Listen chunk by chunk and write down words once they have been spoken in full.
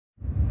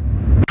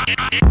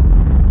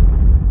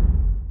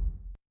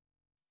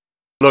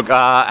Look,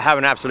 have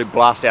an absolute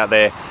blast out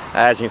there.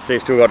 As you can see,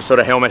 still got sort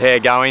of helmet hair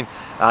going.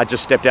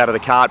 Just stepped out of the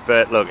kart,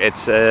 but look,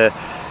 it's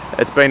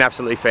been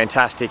absolutely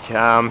fantastic.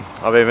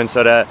 I've even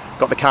sort of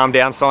got the calm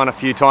down sign a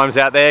few times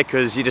out there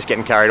because you're just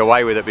getting carried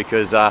away with it.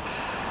 Because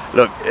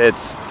look,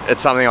 it's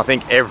something I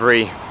think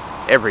every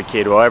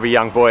kid, or every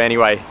young boy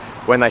anyway,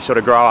 when they sort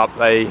of grow up,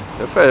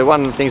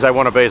 one of the things they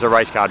want to be is a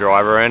race car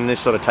driver, and this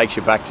sort of takes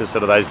you back to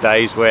sort of those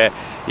days where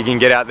you can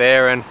get out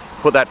there and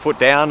put that foot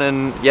down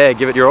and yeah,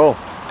 give it your all.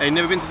 Have you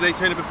never been to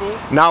Daytona before?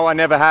 No, I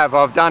never have.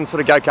 I've done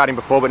sort of go-karting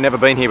before, but never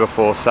been here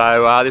before.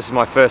 So this is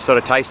my first sort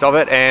of taste of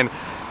it, and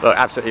look,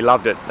 absolutely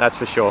loved it, that's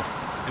for sure.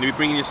 And you'll be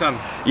bringing your son?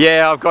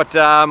 Yeah, I've got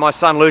my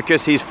son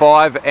Lucas, he's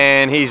 5,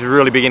 and he's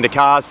really big into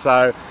cars,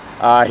 so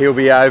he'll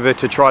be over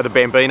to try the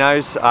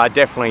Bambinos,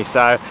 definitely.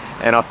 So,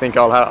 and I think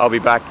I'll be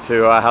back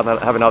to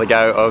have another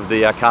go of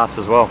the karts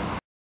as well.